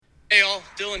all,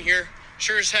 Dylan here.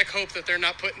 Sure as heck hope that they're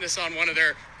not putting this on one of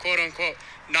their quote-unquote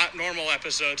not normal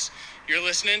episodes. You're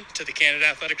listening to the Canada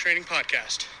Athletic Training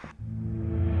Podcast.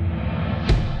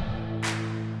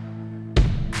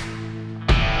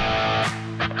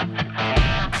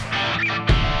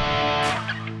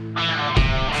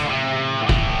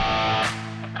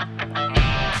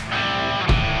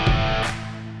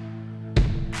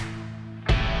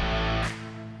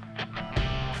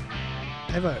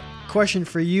 I have a question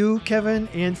for you, Kevin,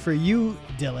 and for you,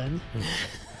 Dylan.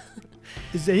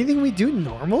 Is anything we do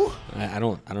normal? I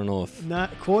don't know if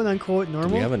Not quote unquote normal.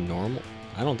 do we have a normal.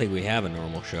 I don't think we have a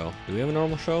normal show. Do we have a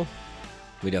normal show?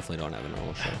 We definitely don't have a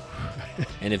normal show.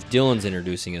 And if Dylan's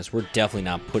introducing us, we're definitely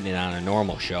not putting it on a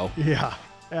normal show. Yeah,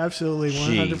 absolutely,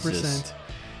 100%. Jesus.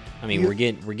 I mean, we're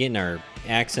getting our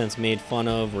accents made fun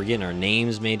of. We're getting our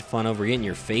names made fun of. We're getting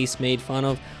your face made fun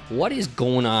of. What is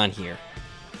going on here?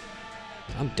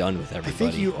 I'm done with I everybody.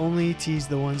 think you only tease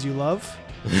the ones you love,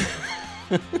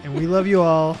 and we love you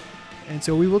all, and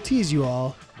so we will tease you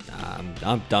all.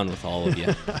 I'm done with all of you.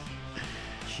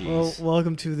 Well, Jeez,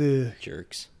 welcome to the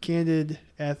jerks. Candid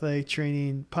Athletic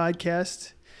Training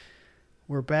Podcast.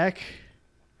 We're back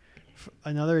for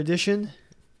another edition.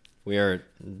 We are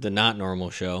the not normal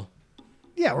show.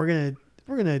 Yeah, we're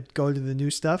gonna go to the new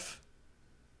stuff.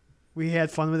 We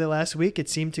had fun with it last week. It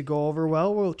seemed to go over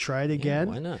well. We'll try it again.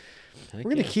 Yeah, why not? Heck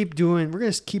We're gonna yeah. We're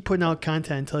gonna keep putting out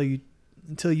content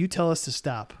until you tell us to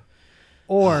stop,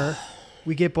 or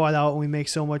we get bought out and we make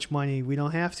so much money we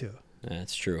don't have to.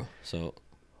 That's true. So,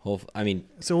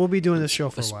 So we'll be doing this show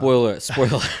for a while.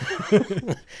 Spoiler.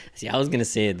 See, I was gonna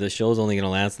say the show's only gonna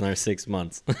last another 6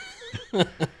 months.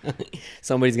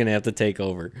 Somebody's gonna have to take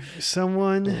over.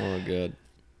 Someone. Oh, good.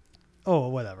 Oh,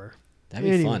 whatever. That'd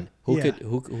be Anyway, fun.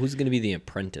 Who's gonna be the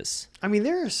apprentice? I mean,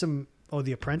 there are some. Oh,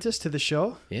 The Apprentice to the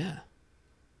show. Yeah.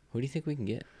 Who do you think we can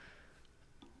get?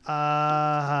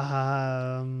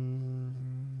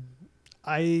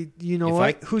 You know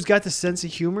what? Who's got the sense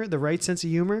of humor, the right sense of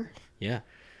humor? Yeah.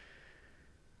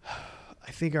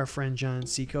 I think our friend John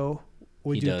Seco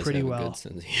would He do does pretty have a well. good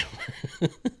sense of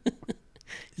humor.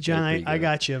 John, pretty I good.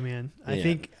 got you, man.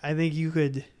 Yeah. I think you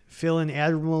could fill in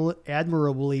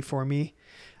admirably for me.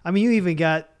 I mean, you even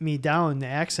got me down the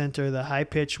accent or the high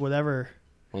pitch, whatever.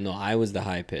 Well, no, I was the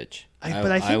high pitch. But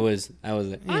I think- I was.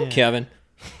 I'm Yeah. Kevin.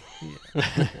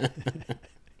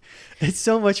 It's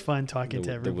so much fun talking The- to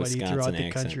the everybody Wisconsin throughout the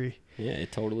accent. country. Yeah,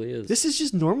 it totally is. This is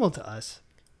just normal to us.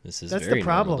 This is That's very the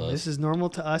problem. normal to us. This is normal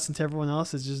to us, and to everyone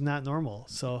else, it's just not normal.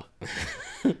 So,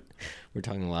 We're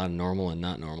talking a lot of normal and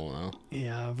not normal now.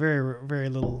 yeah, very, very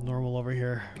little normal over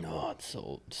here. No, it's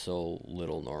so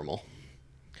little normal.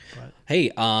 But Hey,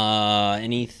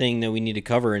 anything that we need to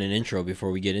cover in an intro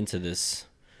before we get into this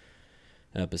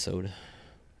episode?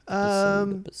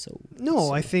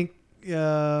 no, I think.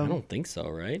 I don't think so,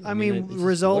 right? I mean, it's just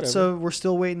results whatever. we're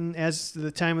still waiting, as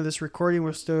the time of this recording,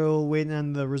 we're still waiting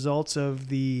on the results of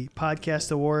the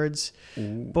podcast awards,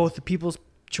 both the People's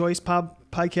Choice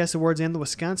Podcast Awards and the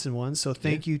Wisconsin ones. So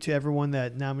thank you to everyone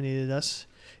that nominated us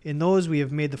in those. We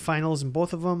have made the finals in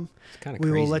both of them. It's kind of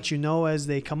We crazy. will let you know as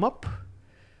they come up.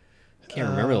 Can't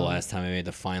remember the last time I made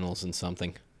the finals in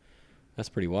something. That's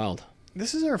pretty wild.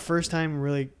 This is our first time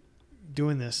really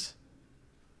doing this,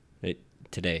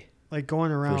 Today, like going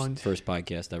around. first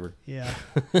podcast ever. Yeah.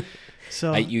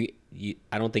 So I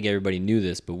don't think everybody knew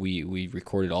this, but we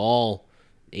recorded all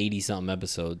 80-something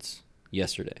episodes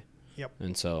yesterday. Yep.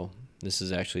 And so this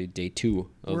is actually day 2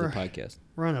 of the podcast.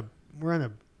 we're on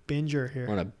a binger here.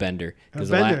 We're on a bender. A 'Cause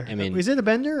bender. I mean, Is it a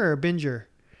bender or a binger?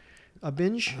 A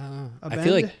binge? A I bend?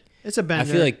 feel like it's a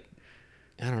bender. I feel like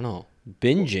I don't know.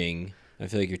 Binging, I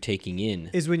feel like you're taking in.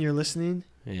 is when you're listening.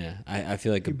 Yeah, I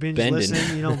feel like You a binge bending.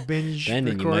 listen. You don't binge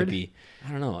bending, record. you might be.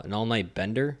 I don't know, an all-night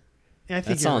bender. Yeah, I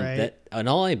think you're right. An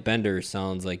all-night bender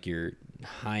sounds like you're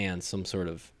high on some sort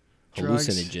of Drugs.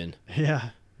 hallucinogen. Yeah.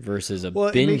 Versus a Well,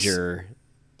 it makes- binger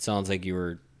sounds like you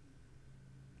were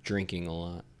drinking a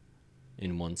lot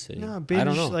in one sitting. No, binge, I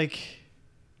don't know. like,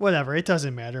 whatever. It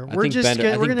doesn't matter. I think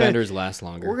benders last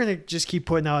longer. We're going to just keep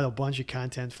putting out a bunch of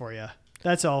content for you.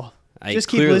 That's all. Just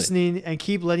keep clearly- listening and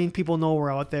keep letting people know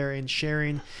we're out there and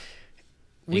sharing.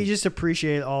 We just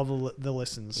appreciate all the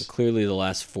listens. Clearly, the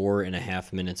last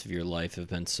 4.5 minutes of your life have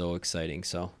been so exciting.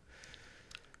 So,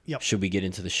 Yep. should we get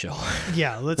into the show?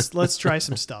 Yeah, let's try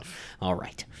some stuff. All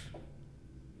right.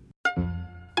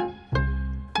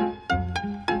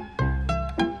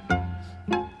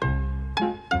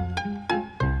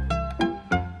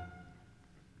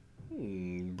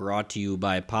 Brought to you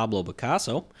by Pablo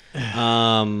Picasso.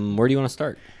 Where do you want to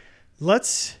start?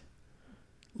 Let's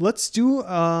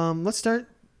start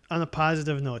on a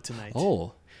positive note tonight.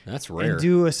 Oh, That's rare. and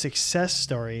do a success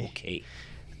story. Okay.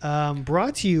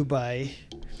 Brought to you by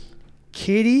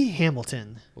Katie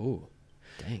Hamilton. Ooh,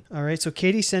 dang. All right, so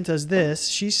Katie sent us this.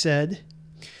 She said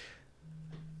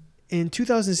in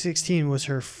 2016 was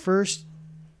her first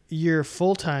year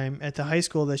full-time at the high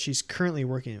school that she's currently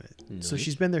working with. So Nice.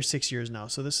 she's been there 6 years now.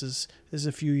 So this is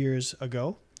a few years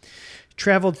ago.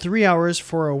 Traveled 3 hours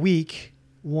for a week,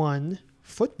 one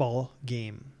football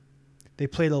game. They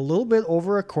played a little bit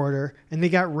over a quarter, and they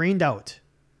got rained out.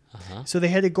 Uh-huh. So they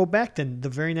had to go back then the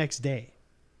very next day.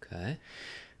 Okay.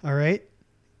 All right.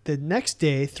 The next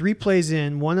day, 3 plays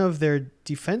in, one of their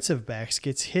defensive backs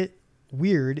gets hit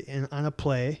weird on a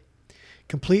play,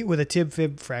 complete with a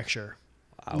tib-fib fracture.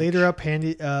 Ouch.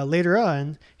 Later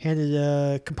on,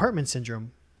 handed compartment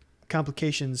syndrome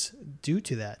complications due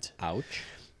to that. Ouch.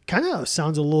 Kind of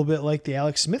sounds a little bit like the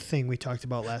Alex Smith thing we talked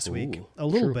about last week. Ooh, A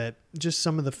little true. bit, just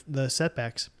some of the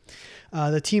setbacks.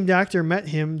 The team doctor met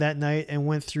him that night and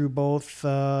went through both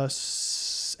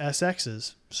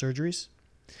SXs, surgeries,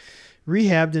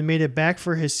 rehabbed, and made it back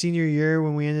for his senior year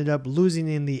when we ended up losing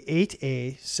in the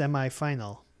 8A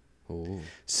semifinal. Ooh.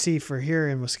 See, for here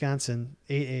in Wisconsin,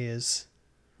 8A is,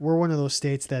 we're one of those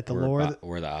states that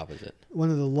We're the opposite.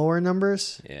 one of the lower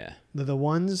numbers, Yeah. the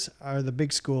ones are the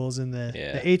big schools, and the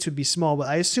Yeah. 8s would be small, but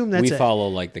I assume that's We follow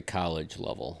like the college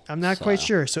level. I'm not quite style.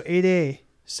 sure. So 8A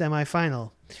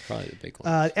semifinal. It's probably the big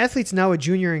one. Athlete's now a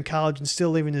junior in college and still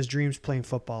living his dreams playing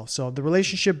football. So the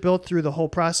relationship built through the whole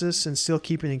process and still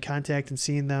keeping in contact and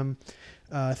seeing them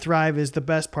thrive is the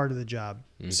best part of the job.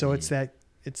 So it's that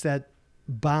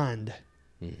bond,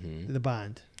 the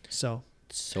bond. So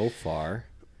So far,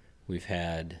 we've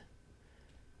had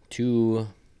 2.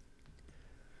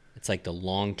 It's like the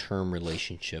long-term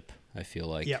relationship, I feel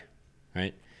like. yeah,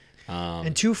 Right?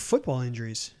 and 2 football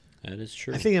injuries. That is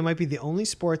true. I think it might be the only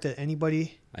sport that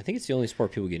anybody I think it's the only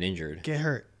sport people get injured. get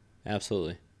hurt.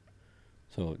 Absolutely.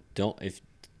 So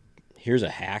here's a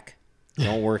hack.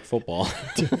 Don't work football.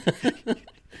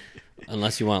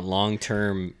 Unless you want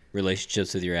long-term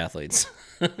relationships with your athletes.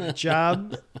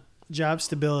 Job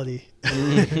stability.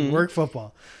 Work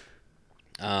football.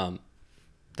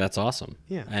 That's awesome.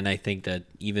 Yeah. And I think that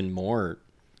even more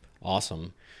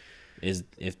awesome is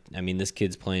this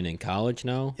kid's playing in college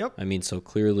now. Yep. I mean, so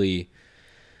clearly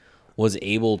was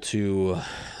able to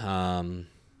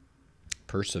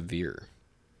persevere.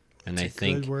 And I It's a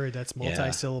think good word. That's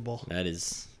multi-syllable. that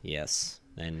is, yes.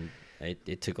 And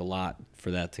it took a lot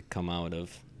for that to come out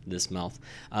of this mouth.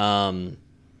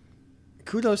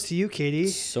 Kudos to you, Katie.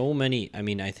 So many,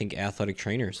 I think athletic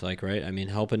trainers, right?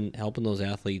 Helping those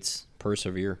athletes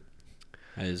persevere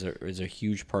is a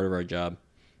huge part of our job.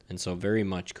 And so very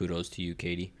much kudos to you,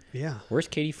 Katie. Yeah. Where's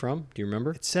Katie from? Do you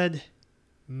remember? It said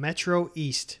Metro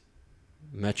East.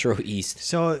 Metro East.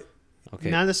 So Okay.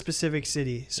 not a specific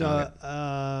city. So Okay.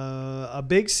 a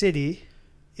big city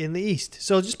in the East.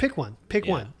 So just pick one. Pick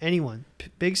Yeah. one. Anyone.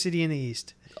 Big city in the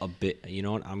East. A bit. You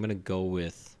know what? I'm going to go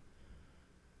with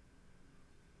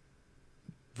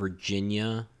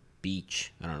Virginia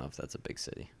Beach. I don't know if that's a big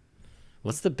city.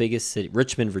 What's the biggest city?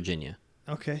 Richmond, Virginia.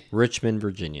 Okay. Richmond,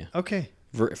 Virginia. Okay.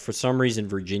 For some reason,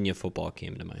 Virginia football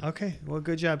came to mind. Okay. Well,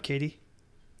 good job, Katie.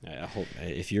 I hope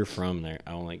if you're from there,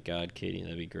 oh my God, Katie,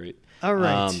 that'd be great. All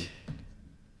right.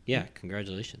 Yeah,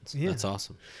 congratulations. Yeah. That's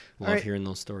awesome. All Love right. hearing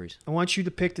those stories. I want you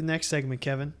to pick the next segment,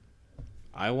 Kevin.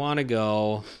 I want to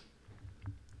go.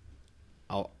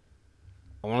 I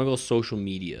want to go social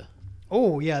media.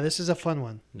 Oh, yeah. This is a fun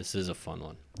one. This is a fun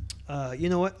one. You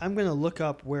know what? I'm going to look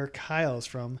up where Kyle's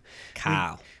from.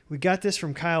 Kyle. We got this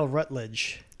from Kyle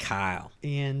Rutledge. Kyle.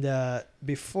 And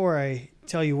before I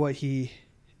tell you what he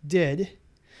did,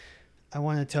 I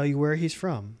want to tell you where he's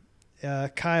from.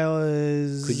 Kyle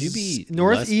is Could you be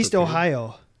Northeast less prepared?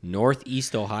 Ohio.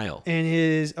 Northeast Ohio.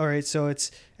 And all right, so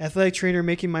it's athletic trainer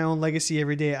making my own legacy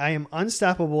every day. I am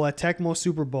unstoppable at Tecmo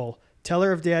Super Bowl.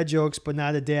 Teller of dad jokes, but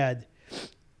not a dad.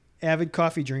 Avid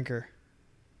coffee drinker.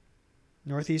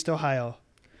 Northeast Ohio.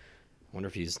 I wonder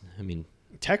if he's,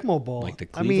 Tecmo Bowl. Like the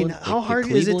I mean, Cleveland- how like the hard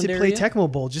is it to Cleveland play area?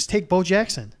 Tecmo Bowl? Just take Bo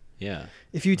Jackson. yeah.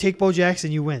 If you take Bo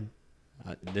Jackson, you win.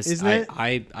 Isn't it?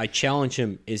 I challenge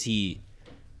him. Is he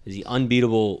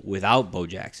unbeatable without Bo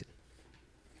Jackson?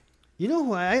 You know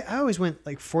who I always went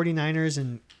like 49ers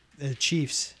and the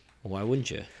Chiefs. Why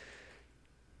wouldn't you?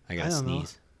 I got I to don't know.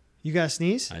 sneeze. You got to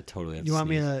sneeze? I totally have You to want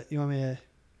sneeze. you want me to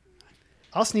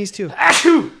I'll sneeze too.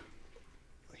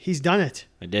 He's done it.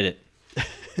 I did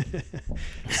it.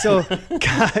 So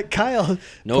Kyle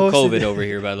No posted- COVID over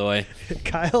here, by the way.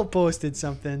 Kyle posted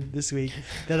something this week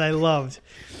that I loved.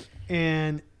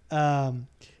 And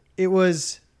it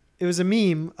was it was a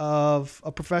meme of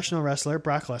a professional wrestler,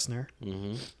 Brock Lesnar,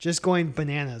 just going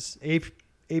bananas, ape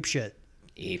shit.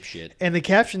 Ape shit. And the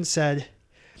caption said,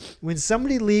 "When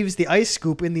somebody leaves the ice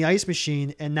scoop in the ice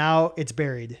machine and now it's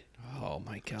buried." Oh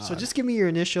my god. So just give me your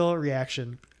initial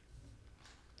reaction,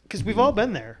 because we've all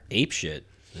been there. Ape shit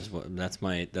is that's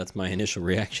my initial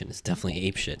reaction. It's definitely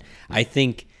ape shit. I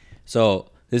think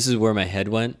so. This is where my head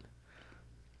went.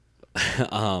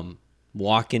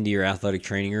 Walk into your athletic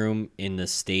training room in the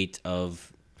state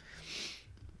of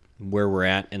where we're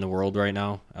at in the world right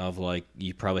now, of like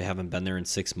you probably haven't been there in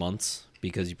 6 months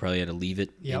because you probably had to leave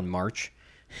it in March.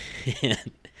 And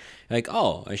like,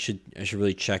 oh, I should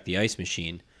really check the ice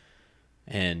machine,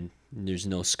 and there's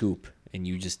no scoop, and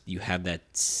you have that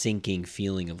sinking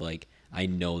feeling of like, I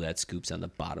know that scoop's on the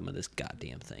bottom of this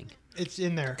goddamn thing. It's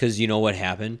in there. Because you know what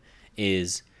happened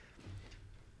is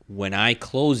when I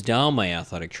closed down my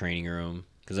athletic training room,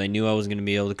 because I knew I was going to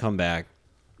be able to come back,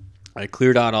 I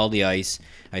cleared out all the ice.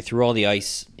 I threw all the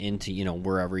ice into,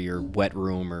 wherever your wet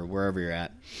room or wherever you're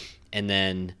at. And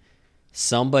then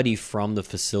somebody from the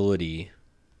facility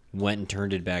went and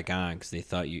turned it back on because they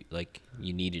thought you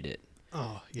needed it.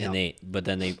 Oh, yeah.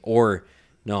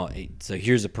 So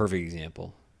here's a perfect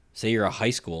example. Say you're a high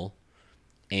school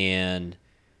and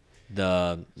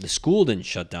the school didn't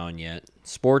shut down yet.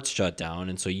 Sports shut down,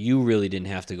 and so you really didn't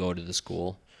have to go to the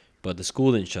school, but the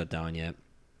school didn't shut down yet.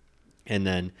 And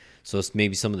then, so it's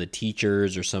maybe some of the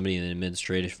teachers or somebody in the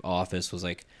administrative office was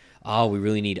like, oh, we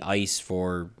really need ice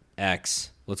for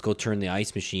X. Let's go turn the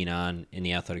ice machine on in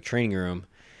the athletic training room,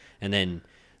 and then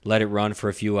let it run for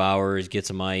a few hours, get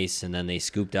some ice, and then they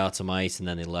scooped out some ice, and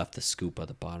then they left the scoop at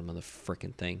the bottom of the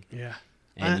freaking thing. Yeah.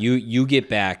 And you get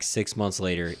back 6 months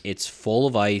later, it's full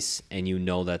of ice, and you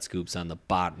know that scoop's on the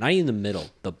bottom. Not even the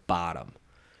middle, the bottom.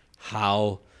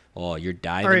 How? Oh, you're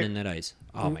diving in that ice.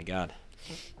 Oh, my God.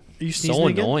 Are you sneezing So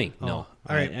again? annoying. Oh, No. all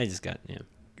right. I just got, yeah.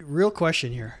 Real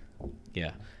question here.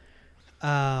 Yeah.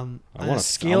 I I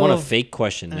want a fake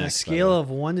question on a next. scale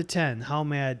of 1 to 10, how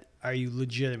mad are you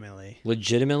legitimately?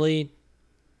 Legitimately,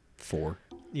 4.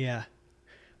 Yeah.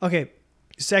 Okay.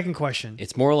 Second question.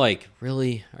 It's more like,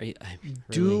 really?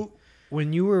 Really?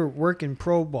 When you were working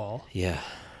pro ball, Yeah.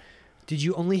 did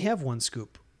you only have one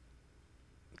scoop?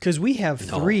 Because we have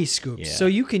 3 scoops. Yeah. So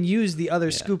you can use the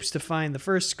other scoops to find the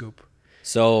first scoop.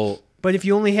 So, But if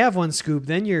you only have one scoop,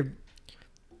 then you're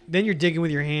digging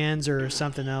with your hands or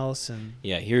something else. And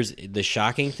yeah, here's the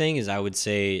shocking thing is I would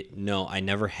say, no, I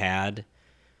never had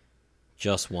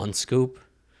just one scoop.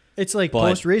 it's like But-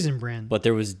 post Raisin Bran. But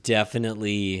there was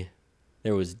definitely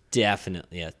 2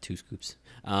 scoops.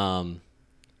 That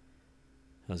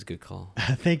was a good call.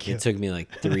 Thank you. It took me like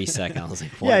 3 seconds. I was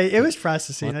like, what? Yeah, it was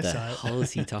processing. What I the saw it. hell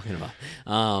is he talking about?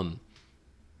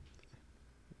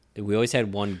 We always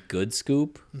had one good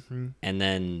scoop, and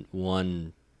then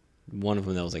one of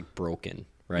them that was like broken,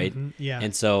 right? Yeah.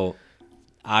 And so,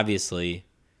 obviously,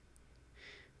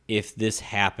 if this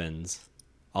happens,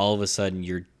 all of a sudden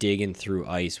you're digging through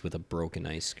ice with a broken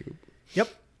ice scoop. Yep.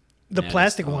 The Yeah,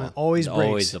 plastic it's- one always it's breaks.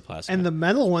 always the plastic And one. the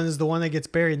metal one is the one that gets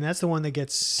buried, and that's the one that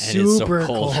gets And it's so super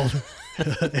cold. cold.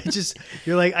 It just,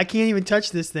 you're like, I can't even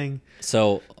touch this thing.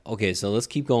 So okay, so let's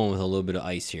keep going with a little bit of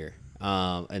ice here,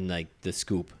 and like the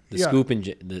scoop, Yeah.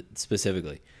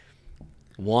 specifically.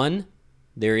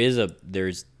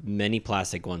 There's many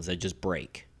plastic ones that just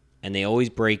break, and they always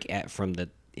break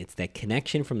it's that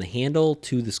connection from the handle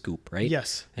to the scoop, right?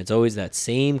 Yes. It's always that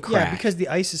same crack. Yeah, because the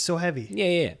ice is so heavy.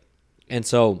 Yeah. And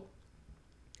so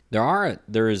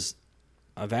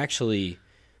I've actually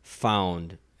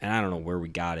found, and I don't know where we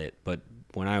got it, but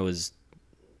when I was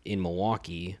in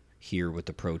Milwaukee here with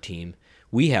the pro team,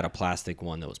 we had a plastic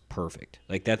one that was perfect.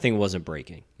 Like that thing wasn't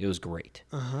breaking. It was great.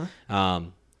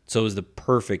 So it was the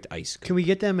perfect ice scoop. Can we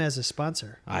get them as a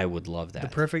sponsor? I would love that. The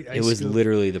perfect ice It was scoop.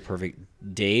 literally the perfect.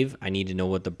 Dave, I need to know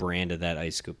what the brand of that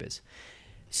ice scoop is.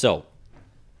 So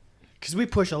Because we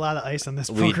push a lot of ice on this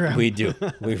we program. do.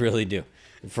 We really do.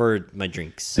 For my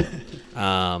drinks.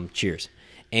 Cheers.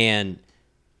 And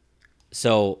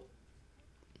so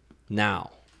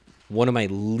now, one of my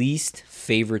least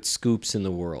favorite scoops in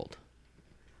the world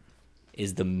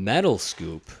is the metal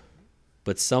scoop,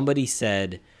 but somebody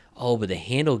said, oh, but the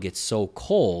handle gets so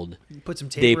cold, Put some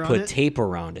tape they around put it. tape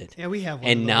around it. Yeah, we have one.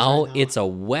 And of those now right now it's a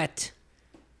wet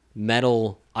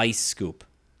metal ice scoop.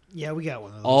 Yeah, we got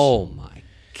one of those. Oh my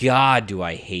God, do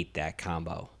I hate that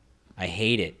combo. I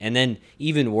hate it. And then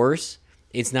even worse,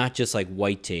 it's not just like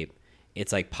white tape.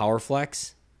 It's like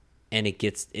PowerFlex, and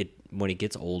when it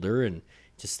gets older and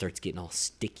just starts getting all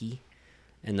sticky,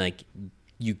 and like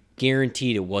you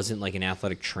guaranteed it wasn't like an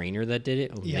athletic trainer that did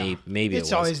it. Yeah. Maybe it's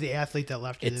it was. always the athlete that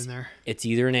left it in there. It's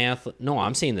either an athlete. No,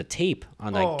 I'm saying the tape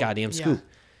on that goddamn yeah. scoop.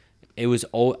 It was.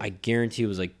 Oh, I guarantee it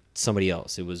was like somebody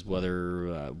else. It was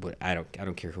whether. But I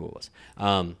don't care who it was.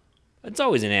 It's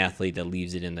always an athlete that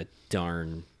leaves it in the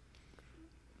darn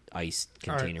ice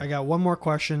All right, container. I got one more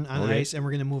question on Okay. ice, and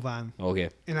we're going to move on. Okay.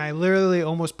 And I literally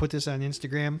almost put this on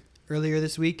Instagram earlier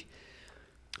this week.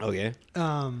 Okay.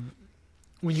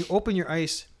 When you open your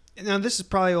ice, now this is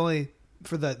probably only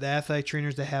for the athletic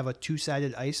trainers that have a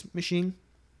 2-sided ice machine,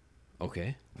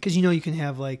 Okay. because you can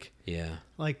have like Yeah.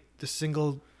 the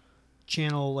single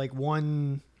channel, like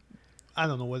one, I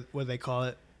don't know what they call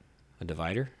it. A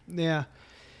divider. Yeah.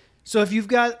 So if you've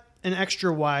got an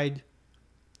extra wide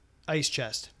ice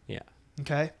chest, Yeah.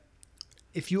 okay,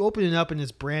 if you open it up and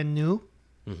it's brand new,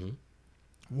 Mm-hmm.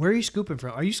 where are you scooping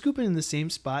from? Are you scooping in the same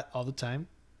spot all the time?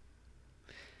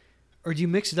 Or do you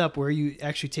mix it up where you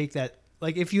actually take that,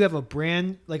 like if you have a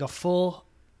brand, like a full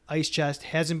ice chest,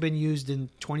 hasn't been used in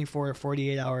 24 or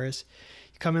 48 hours,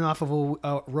 you're coming off of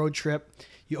a road trip,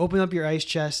 you open up your ice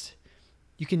chest,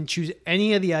 you can choose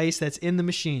any of the ice that's in the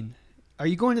machine. Are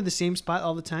you going to the same spot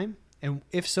all the time? And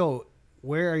if so,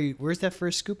 where's that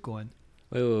first scoop going?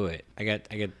 Wait. I got.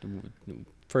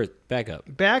 First, back up.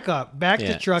 Back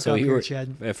the truck so up you here, were,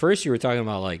 Chad. At first, you were talking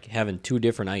about like having two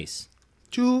different ice.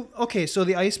 Okay, so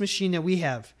the ice machine that we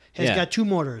have has Yeah. got two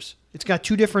motors. It's got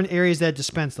two different areas that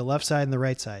dispense, the left side and the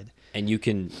right side. And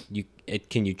can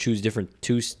you choose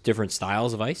two different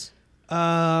styles of ice?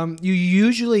 You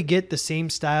usually get the same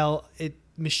style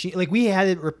machine. Like we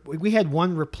had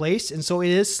one replaced, and so it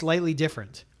is slightly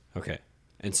different. Okay.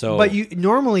 And so, But you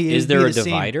normally is it'd be there a the same.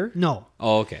 divider? No.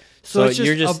 Oh, okay. So it's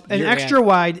you're just, an you're extra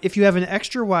wide. If you have an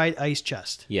extra wide ice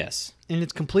chest Yes. and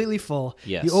it's completely full,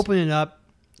 Yes. you open it up.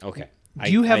 Okay.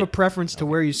 Do you have a preference to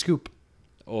where you scoop?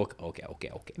 Okay.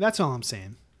 That's all I'm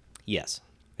saying. Yes,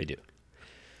 I do.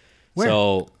 Where?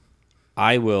 So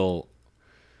I will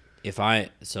if I'm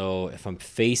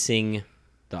facing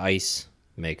the ice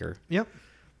maker Yep.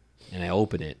 and I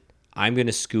open it, I'm going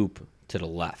to scoop to the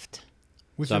left.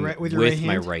 With So your I'm right, with your right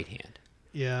my hand? right hand.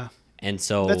 Yeah. And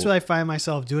so That's what I find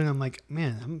myself doing. I'm like,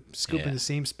 man, I'm scooping Yeah. the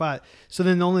same spot. So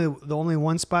then the only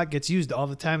one spot gets used all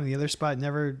the time, and the other spot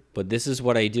never. But this is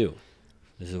what I do.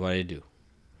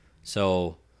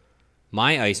 So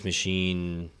my ice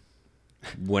machine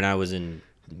when I was in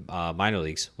minor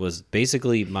leagues was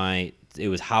basically it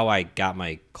was how I got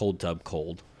my cold tub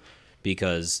cold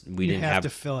because we You didn't have have to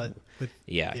fill it.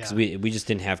 because we just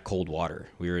didn't have cold water.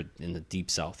 We were in the deep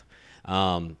south.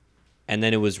 And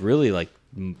then it was really like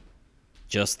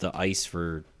just the ice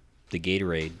for the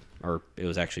Gatorade, or it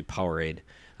was actually Powerade,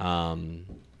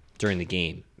 during the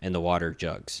game, and the water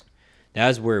jugs. That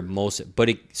was where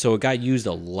so it got used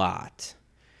a lot.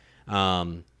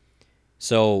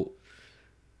 So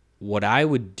what I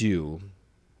would do,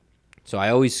 so I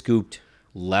always scooped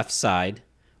left side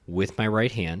with my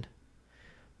right hand,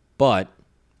 but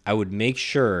I would make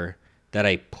sure that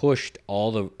I pushed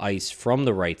all the ice from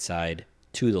the right side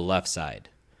to the left side,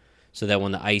 so that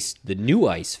when the new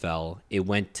ice fell, it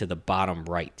went to the bottom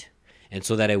right, and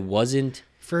so that it wasn't.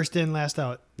 First in, last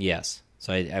out. Yes.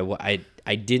 So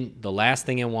I didn't. The last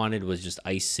thing I wanted was just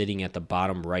ice sitting at the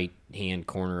bottom right hand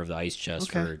corner of the ice chest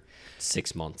Okay. for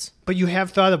 6 months. But you have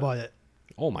thought about it.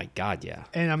 Oh my God, yeah.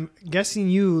 And I'm guessing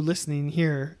you listening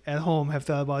here at home have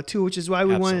thought about it too, which is why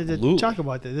we wanted to Absolutely. talk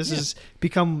about this. This has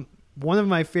become one of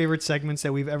my favorite segments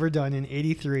that we've ever done in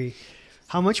 83.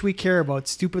 How much we care about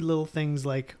stupid little things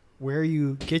like where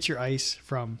you get your ice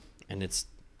from. And it's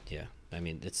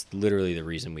literally the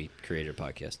reason we created a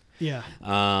podcast. Yeah.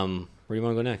 Where do you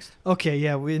want to go next? Okay,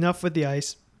 yeah, enough with the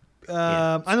ice.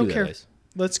 Yeah, I don't screw that care. ice.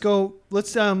 Let's go.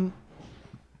 Let's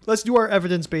do our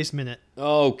evidence-based minute.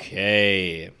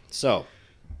 Okay. So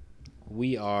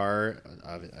we are.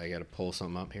 I got to pull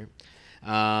something up here.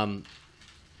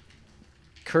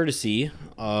 Courtesy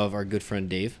of our good friend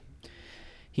Dave,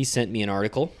 he sent me an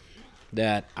article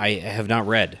that I have not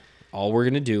read. All we're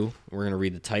gonna do, we're gonna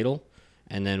read the title,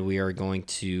 and then we are going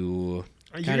to.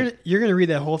 You're gonna read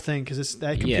that whole thing because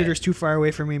that computer's too far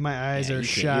away from me. My eyes are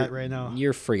shot right now.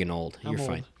 You're friggin' old. You're old.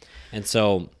 fine. And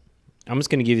so I'm just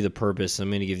gonna give you the purpose. I'm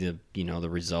gonna give you the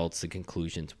results, the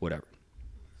conclusions, whatever.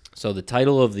 So the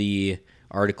title of the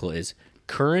article is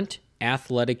 "Current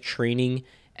Athletic Training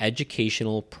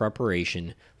Educational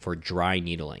Preparation for Dry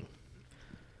Needling."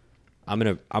 I'm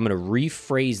gonna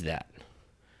rephrase that.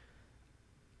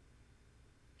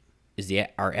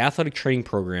 Our athletic training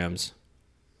programs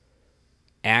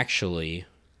actually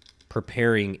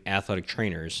preparing athletic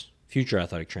trainers, future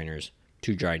athletic trainers,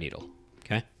 to dry needle?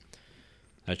 Okay,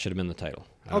 That should have been the title.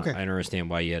 Okay. I don't understand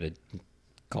why you had to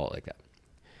call it like that.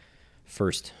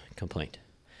 First complaint.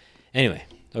 Anyway,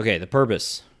 okay, the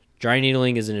purpose. Dry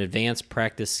needling is an advanced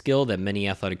practice skill that many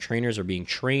athletic trainers are being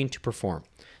trained to perform.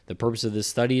 The purpose of this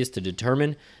study is to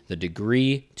determine the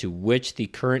degree to which the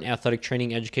current athletic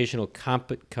training educational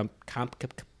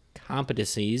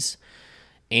competencies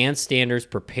and standards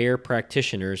prepare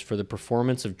practitioners for the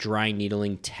performance of dry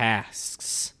needling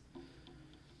tasks.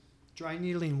 Dry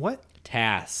needling what?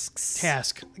 Tasks.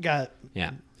 Task. Got it.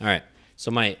 Yeah. All right.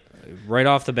 So right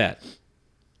off the bat,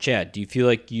 Chad, do you feel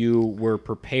like you were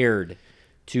prepared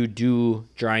to do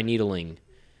dry needling?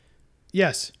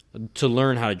 Yes. To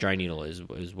learn how to dry needle is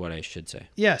what I should say.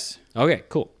 Yes. Okay,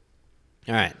 cool.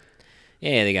 All right.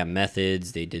 Yeah, they got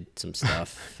methods. They did some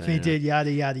stuff. They did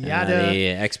yada, yada, yada. The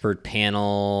expert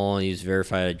panel used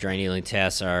verified dry needling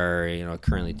tests are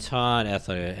currently taught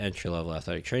entry-level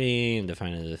athletic training,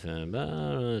 defined as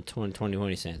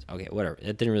 20 cents. Okay, whatever.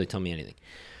 That didn't really tell me anything.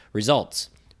 Results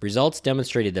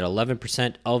demonstrated that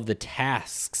 11% of the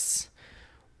tasks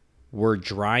were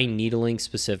dry needling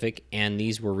specific, and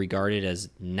these were regarded as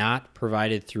not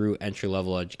provided through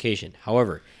entry-level education.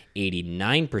 However,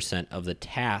 89% of the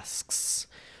tasks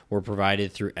were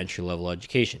provided through entry-level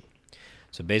education.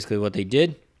 So basically what they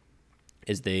did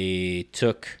is they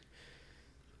took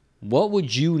what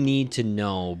would you need to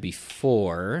know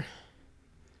before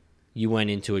you went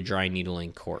into a dry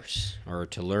needling course or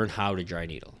to learn how to dry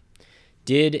needle.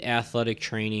 Did athletic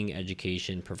training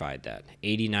education provide that?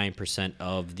 89%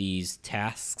 of these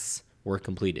tasks were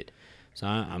completed. So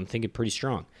I'm thinking pretty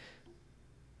strong.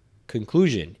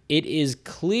 Conclusion, it is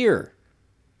clear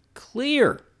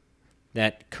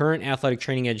that current athletic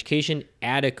training education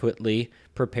adequately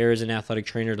prepares an athletic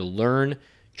trainer to learn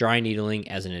dry needling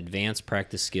as an advanced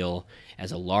practice skill,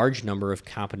 as a large number of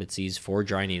competencies for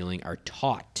dry needling are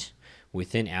taught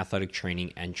within athletic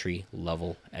training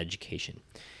entry-level education.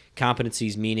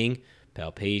 Competencies meaning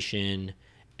palpation,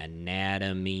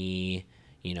 anatomy,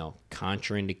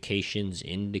 contraindications,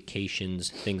 indications,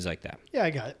 things like that. Yeah, I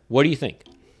got it. What do you think?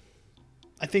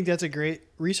 I think that's a great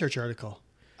research article.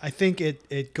 I think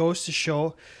it goes to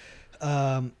show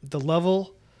the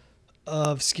level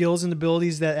of skills and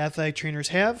abilities that athletic trainers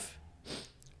have.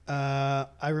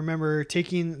 I remember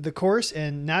taking the course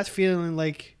and not feeling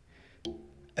like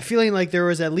there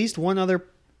was at least one other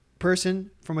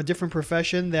person from a different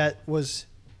profession that was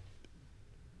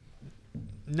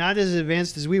not as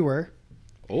advanced as we were.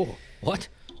 Oh, what?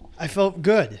 I felt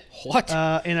good. What?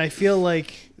 And I feel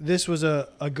like this was a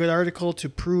good article to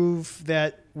prove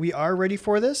that we are ready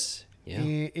for this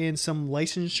in some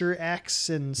licensure acts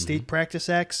and state practice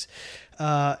acts.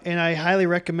 And I highly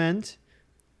recommend,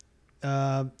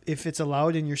 if it's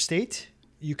allowed in your state,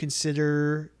 you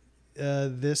consider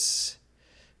this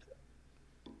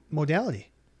modality.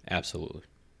 Absolutely.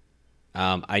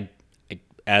 I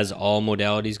as all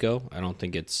modalities go, I don't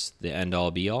think it's the end all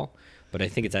be all, but I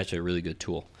think it's actually a really good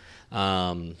tool.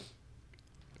 That's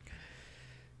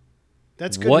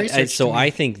good research. So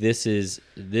I think this is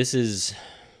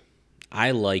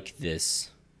I like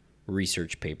this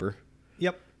research paper.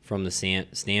 Yep. From the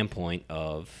standpoint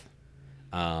of,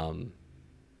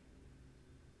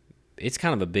 it's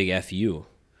kind of a big FU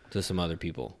to some other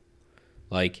people.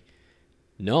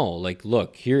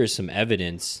 Look, here is some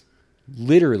evidence,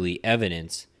 literally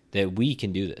evidence that we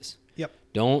can do this. Yep.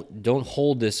 Don't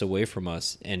hold this away from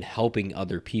us and helping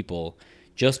other people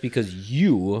just because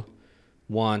you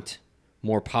want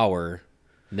more power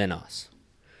than us.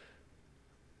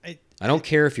 I don't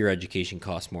care if your education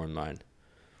costs more than mine.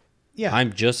 Yeah.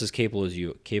 I'm just as capable as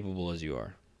you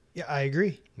are. Yeah, I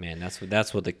agree. Man, that's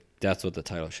what the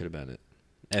title should have been.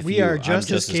 We are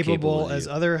just as capable as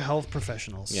other health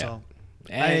professionals. Yeah. So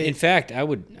in fact, I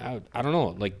don't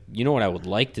know. What I would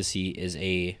like to see is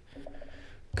a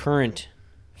current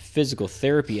physical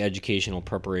therapy educational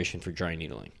preparation for dry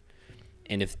needling.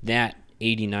 And if that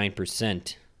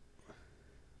 89%,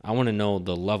 I want to know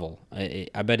the level.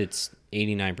 I bet it's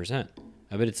 89%.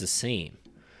 I bet it's the same.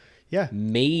 Yeah.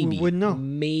 Maybe. We wouldn't know.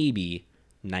 Maybe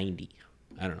 90.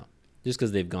 I don't know. Just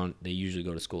because they usually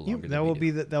go to school longer. That will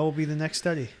be the next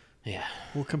study. Yeah.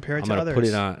 We'll compare it I'm to gonna others. put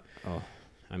it on.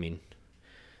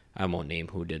 I won't name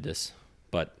who did this,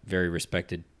 but very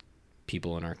respected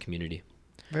people in our community.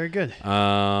 Very good.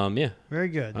 Yeah. Very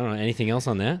good. I don't know. Anything else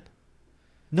on that?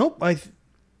 Nope. I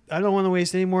don't want to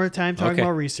waste any more time talking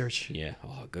about research. Yeah.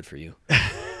 Oh, good for you.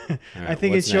 I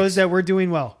think it shows that we're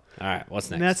doing well. All right. What's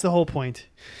next? And that's the whole point.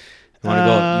 You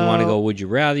want to go? Would you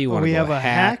rather? We have a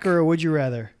hack or a would you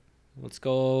rather? Let's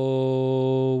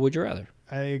go. Would you rather?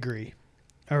 I agree.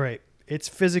 All right. It's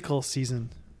physical season.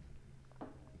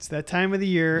 It's that time of the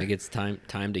year Like it's time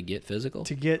to get physical.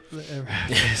 to get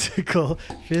physical.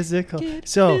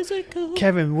 So, Physical.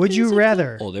 Kevin, would you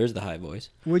rather? Oh, there's the high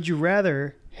voice. Would you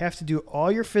rather have to do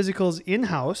all your physicals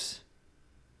in-house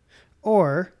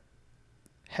or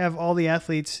have all the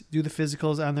athletes do the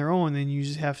physicals on their own and you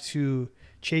just have to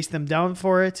chase them down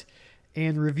for it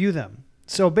and review them?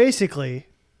 So basically,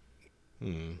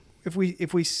 if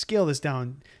we scale this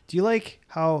down, do you like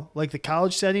how like the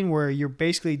college setting where you're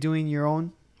basically doing your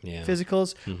own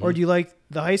physicals, or do you like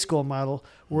the high school model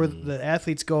where the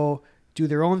athletes go do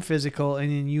their own physical and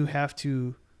then you have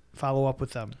to follow up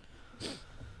with them?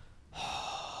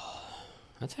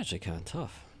 That's actually kind of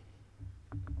tough.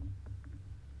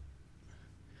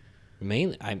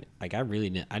 Mainly, I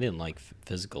didn't like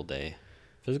physical day.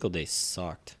 Physical day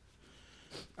sucked.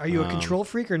 Are you a control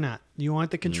freak or not? Do you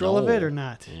want the control of it or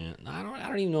not? Yeah, I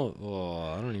don't even know.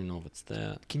 Oh, I don't even know if it's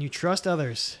that. Can you trust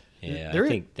others? Yeah, I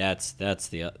think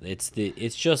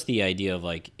it's just the idea of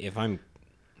like if I'm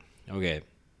okay.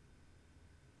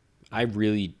 I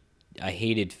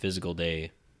hated physical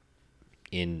day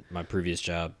in my previous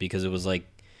job because it was a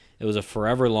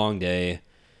forever long day,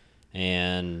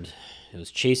 and it was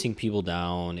chasing people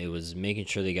down. It was making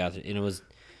sure they got, and it's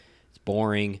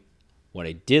boring. What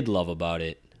I did love about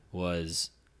it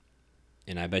was,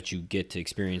 and I bet you get to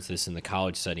experience this in the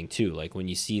college setting too, like when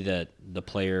you see that the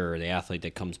player or the athlete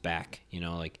that comes back,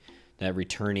 like that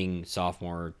returning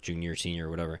sophomore, junior, senior,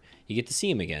 whatever, you get to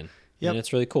see him again. Yep. And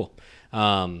it's really cool.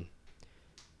 But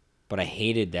I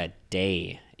hated that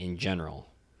day in general.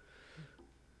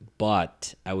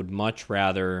 But I would much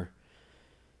rather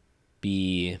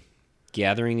be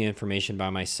gathering the information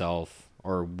by myself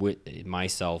or with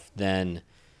myself than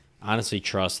honestly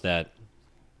trust that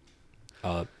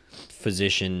a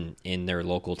physician in their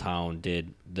local town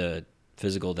did the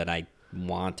physical that I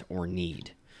want or need,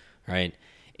 right?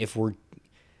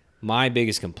 My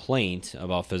biggest complaint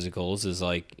about physicals is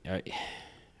like, are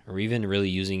we even really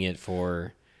using it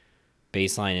for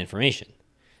baseline information?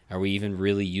 Are we even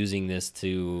really using this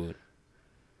in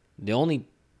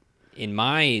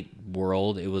my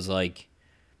world, it was like,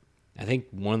 I think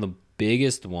one of the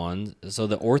biggest ones, so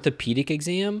the orthopedic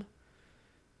exam,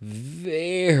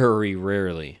 very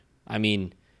rarely, I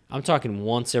mean, I'm talking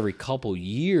once every couple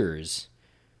years,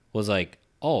 was like,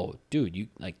 oh, dude,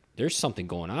 there's something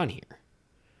going on here.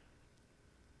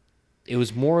 It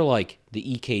was more like the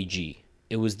EKG.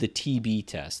 It was the TB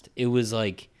test. It was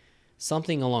like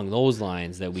something along those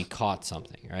lines that we caught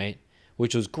something, right?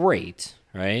 Which was great,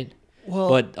 right? Well,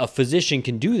 but a physician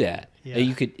can do that. Yeah.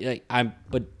 You could,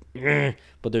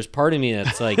 but there's part of me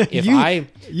that's like, if you I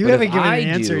haven't given an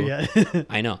answer yet.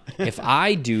 I know. If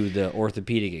I do the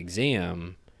orthopedic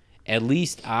exam, at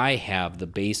least I have the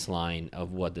baseline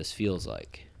of what this feels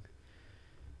like.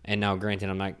 And now, granted,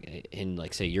 I'm not in,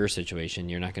 like, say, your situation,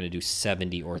 you're not going to do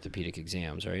 70 orthopedic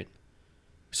exams, right?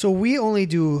 So we only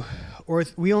do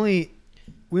physicals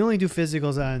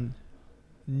on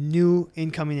new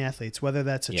incoming athletes, whether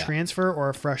that's a transfer or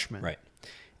a freshman. Right.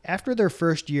 After their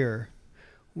first year,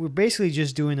 we're basically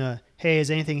just doing hey, has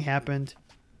anything happened?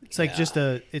 It's like just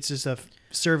a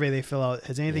survey they fill out.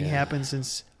 Has anything happened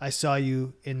since I saw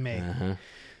you in May? Uh-huh.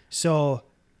 So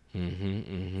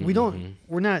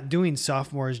we're not doing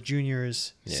sophomores,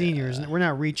 juniors, seniors. We're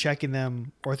not rechecking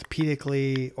them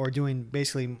orthopedically or doing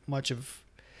basically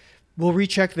we'll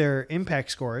recheck their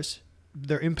impact scores,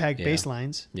 their impact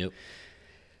baselines. Yep.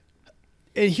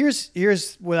 And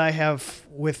here's what I have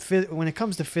when it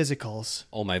comes to physicals.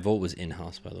 Oh, my vote was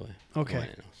in-house, by the way. Okay.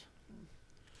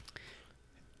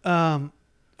 And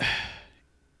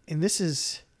this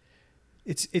is,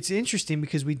 it's interesting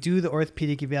because we do the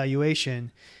orthopedic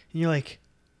evaluation, and you're like,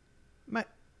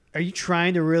 are you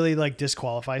trying to really like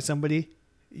disqualify somebody?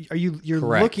 You're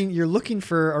Correct. looking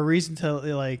for a reason to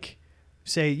like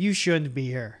say you shouldn't be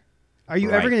here? Are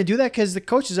you ever going to do that? Because the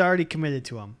coach is already committed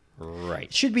to them. Right.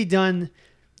 It should be done.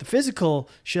 The physical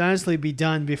should honestly be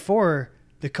done before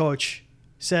the coach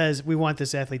says we want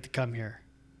this athlete to come here.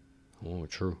 Oh,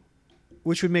 true.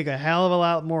 Which would make a hell of a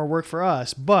lot more work for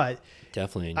us, but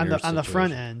definitely on the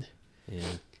front end,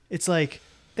 it's like,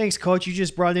 thanks, coach. You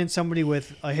just brought in somebody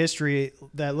with a history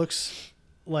that looks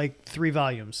like 3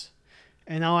 volumes,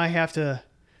 and now I have to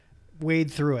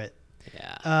wade through it.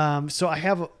 Yeah. So I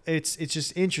have. It's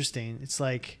just interesting. It's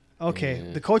like, okay,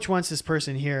 the coach wants this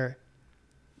person here,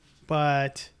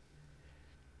 but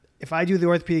if I do the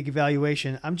orthopedic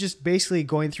evaluation, I'm just basically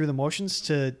going through the motions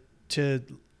to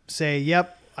say,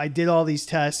 yep, I did all these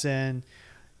tests and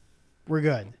we're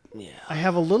good. Yeah. I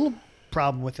have a little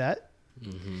problem with that.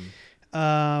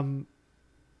 Mm-hmm.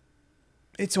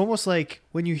 It's almost like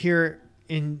when you hear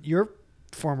in your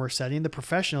former setting. The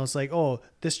professional is like, oh,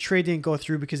 this trade didn't go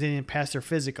through because they didn't pass their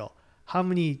physical.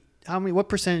 What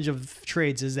percentage of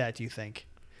trades is that, do you think?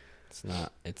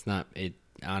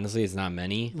 Honestly, it's not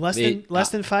many. Less than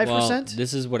 5%? Well,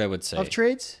 this is what I would say. Of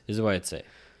trades? This is what I'd say.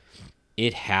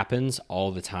 It happens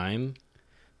all the time,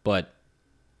 but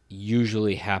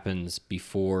usually happens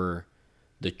before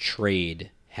the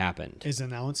trade happened. Is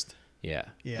announced? Yeah.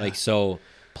 Yeah. Like, so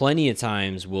plenty of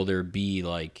times will there be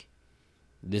like,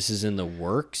 this is in the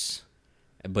works,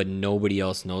 but nobody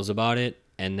else knows about it.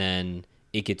 And then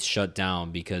it gets shut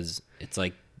down because it's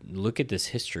like, look at this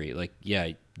history. Like,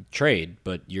 yeah, trade,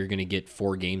 but you're going to get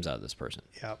 4 games out of this person.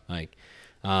 Yep. Like,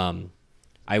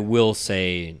 I will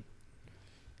say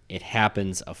it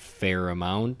happens a fair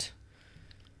amount.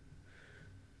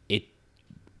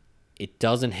 It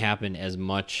doesn't happen as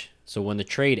much. So when the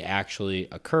trade actually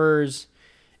occurs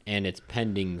and it's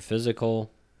pending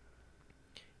physical,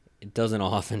 it doesn't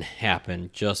often happen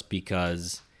just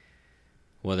because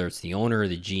whether it's the owner or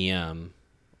the GM,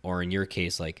 or in your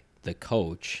case, like the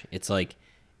coach, it's like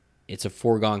it's a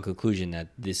foregone conclusion that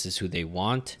this is who they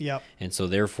want. Yep. And so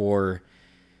therefore,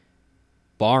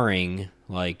 barring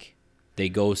like they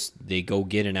go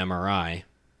get an MRI,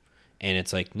 and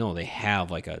it's like, no, they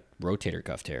have like a rotator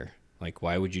cuff tear. Like,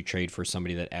 why would you trade for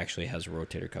somebody that actually has a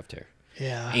rotator cuff tear?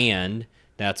 Yeah. And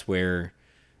that's where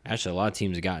actually a lot of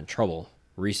teams have got in trouble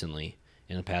recently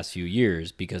in the past few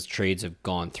years because trades have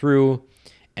gone through,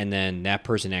 and then that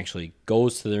person actually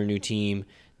goes to their new team.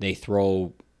 They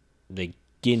get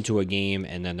into a game,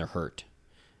 and then they're hurt.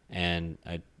 And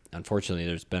unfortunately,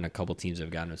 there's been a couple teams that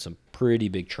have gotten in some pretty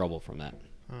big trouble from that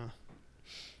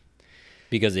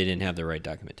because they didn't have the right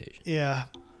documentation. Yeah.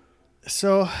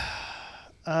 So,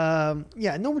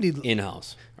 nobody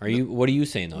In-house. What are you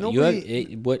saying though?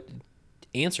 What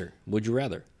answer? Would you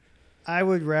rather? I'd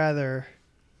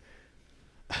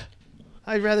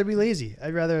rather be lazy.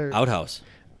 I'd rather Outhouse.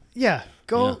 Yeah,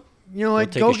 go. Yeah. You know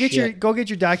what? Go take a shit. Go get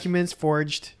your documents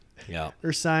forged. Yeah.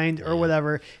 Or signed or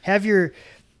whatever. Have your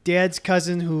dad's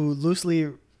cousin who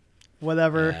loosely,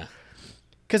 whatever. Yeah.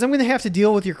 Because I'm gonna have to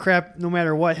deal with your crap no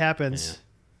matter what happens. Yeah.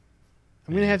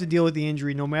 I'm gonna have to deal with the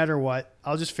injury no matter what.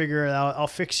 I'll just figure it out. I'll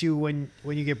fix you when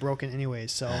you get broken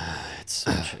anyways. So It's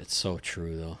so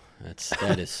true though.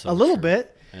 That is so a little true.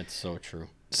 bit. That's so true.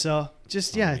 So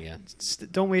just my God. just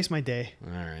don't waste my day.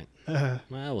 All right.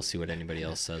 Well, we'll see what anybody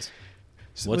else says.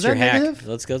 Was What's that your hack? negative?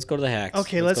 Let's go to the hacks.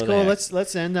 Okay, let's go.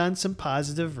 Let's end on some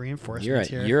positive reinforcement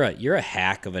here. You're a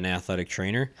hack of an athletic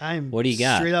trainer. What do you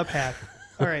got? Straight up hack.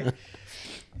 All right.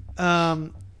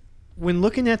 When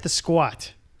looking at the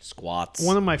squats,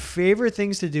 one of my favorite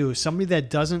things to do, somebody that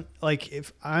doesn't like,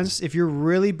 if you're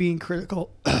really being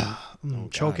critical, I'm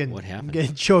choking. God, what happened? I'm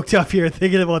getting choked up here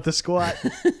thinking about the squat.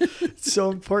 It's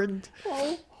so important.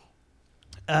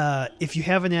 If you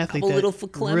have an athlete that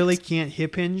really can't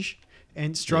hip hinge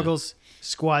and struggles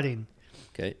squatting,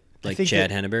 okay, I like think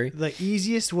Chad that Henneberry. the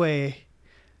easiest way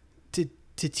to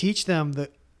teach them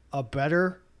a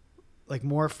better, like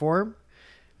more form,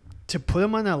 to put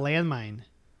them on a landmine.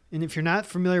 And if you're not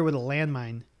familiar with a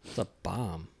landmine, It's a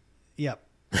bomb. yep,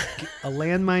 a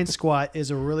landmine squat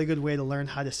is a really good way to learn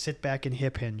how to sit back and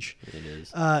hip hinge. It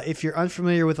is. If you're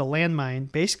unfamiliar with a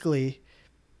landmine, basically,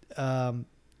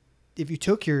 if you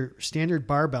took your standard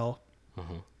barbell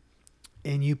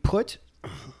and you put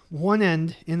one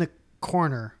end in the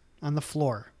corner on the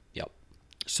floor, Yep.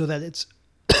 so that it's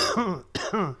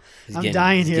I'm He's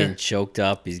dying here. Getting choked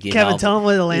up. He's getting Kevin, all, tell him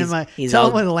what a landmine. Tell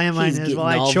him what a landmine is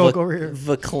while I choke over here.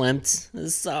 Verklempt.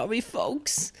 Sorry,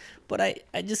 folks, but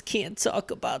I just can't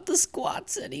talk about the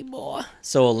squats anymore.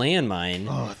 So a landmine.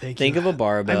 Oh, thank Think you. of a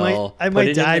barbell. I put might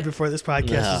it in die before this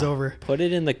podcast is over. Put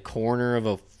it in the corner of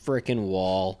a frickin'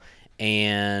 wall,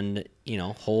 and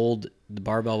hold the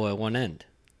barbell at one end.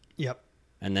 Yep.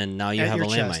 And then now you At have a your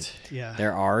landmine. chest, yeah.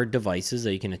 There are devices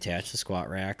that you can attach to squat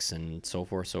racks and so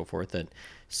forth that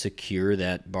secure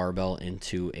that barbell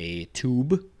into a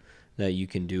tube that you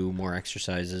can do more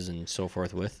exercises and so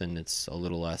forth with, and it's a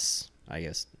little less, I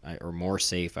guess, or more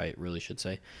safe, I really should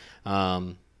say.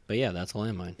 But yeah, that's a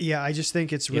landmine. Yeah, I just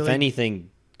think it's really. If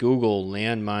anything, Google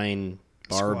landmine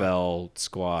barbell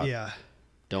squat. Yeah.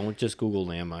 Don't just Google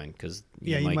landmine because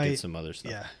you might get some other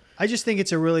stuff. Yeah. I just think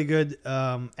it's a really good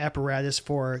apparatus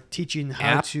for teaching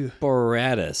how to.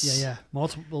 Apparatus. Yeah.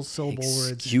 Multiple syllable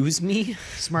words. Excuse me?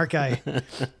 Smart guy.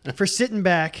 For sitting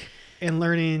back and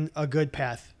learning a good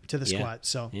path to the squat.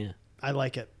 So yeah. I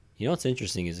like it. You know what's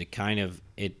interesting is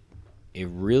it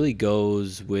really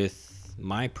goes with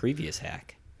my previous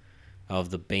hack of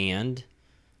the band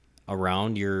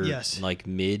around your like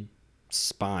mid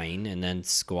spine and then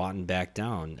squatting back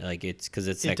down. Like it's because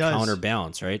it's that does.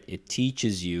 counterbalance, right? It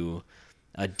teaches you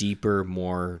a deeper,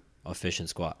 more efficient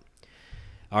squat.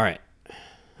 All right.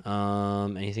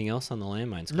 Anything else on the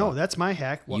landmine squat? No, that's my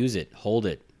hack. Use it, hold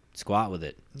it, squat with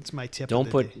it. That's my tip. Don't of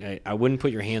the put. day. I wouldn't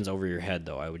put your hands over your head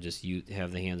though. I would just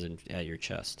have the hands at your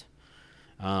chest.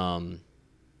 So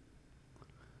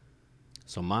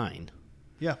mine.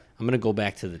 Yeah. I'm gonna go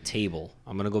back to the table.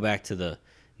 I'm gonna go back to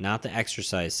not the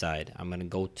exercise side. I'm gonna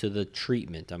go to the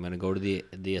treatment. I'm gonna go to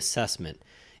the assessment.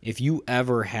 If you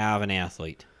ever have an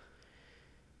athlete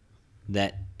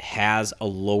that has a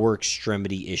lower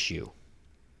extremity issue,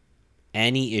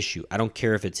 any issue, I don't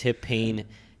care if it's hip pain,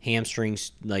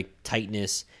 hamstrings like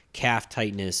tightness, calf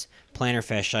tightness, plantar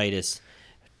fasciitis,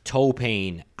 toe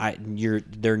pain,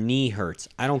 their knee hurts.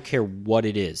 I don't care what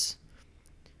it is.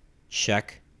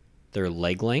 Check their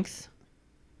leg length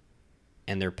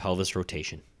and their pelvis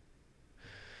rotation.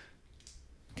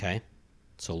 Okay?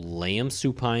 So lay them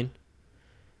supine,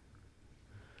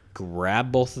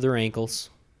 grab both of their ankles,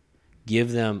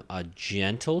 give them a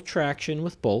gentle traction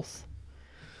with both,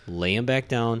 lay them back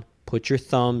down, put your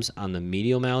thumbs on the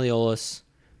medial malleolus,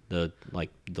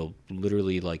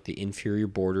 literally the inferior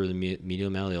border of the medial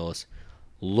malleolus.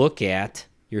 Look at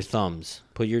your thumbs.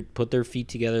 Put their feet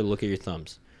together, look at your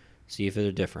thumbs. See if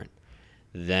they're different.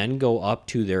 Then go up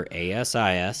to their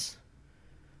ASIS,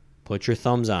 put your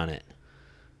thumbs on it,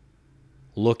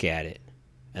 look at it,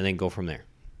 and then go from there.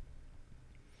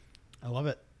 I love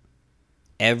it.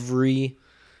 Every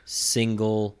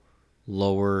single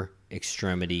lower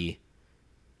extremity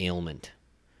ailment.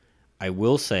 I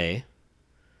will say,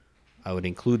 I would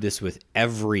include this with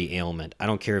every ailment. I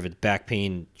don't care if it's back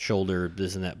pain, shoulder,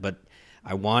 this and that, but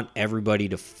I want everybody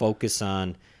to focus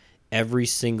on every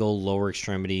single lower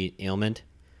extremity ailment.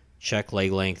 Check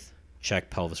leg length, check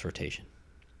pelvis rotation.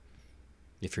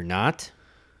 If you're not,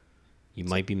 you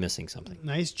might be missing something.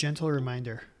 Nice, gentle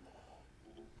reminder.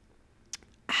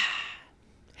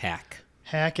 Hack.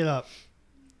 Hack it up.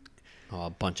 Oh, a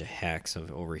bunch of hacks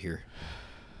over here.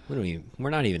 We're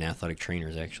not even athletic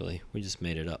trainers, actually. We just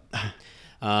made it up.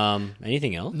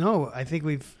 Anything else? No, I think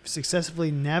we've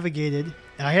successfully navigated.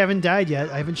 I haven't died yet.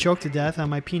 I haven't choked to death on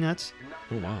my peanuts.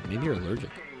 Oh, wow. Maybe you're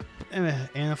allergic.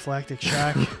 Anaphylactic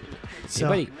shock.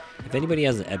 If anybody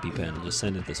has an EpiPen, just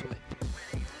send it this way.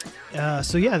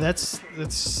 So yeah, that's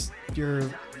your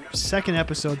second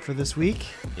episode for this week.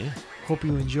 Yeah. Hope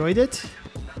you enjoyed it.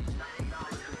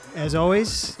 As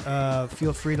always,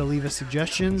 feel free to leave us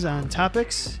suggestions on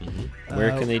topics. Mm-hmm.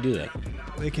 Where can they do that?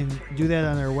 They can do that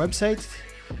on our website,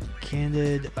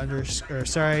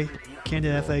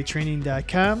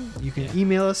 candidathletictraining.com. You can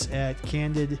email us at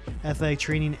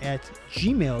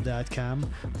candidathletictraining@gmail.com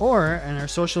or on our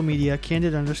social media,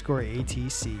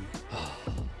 candid_ATC.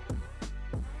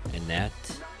 And that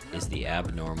is the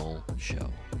Abnormal Show.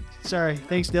 Sorry.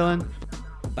 Thanks, Dylan.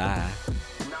 Bye.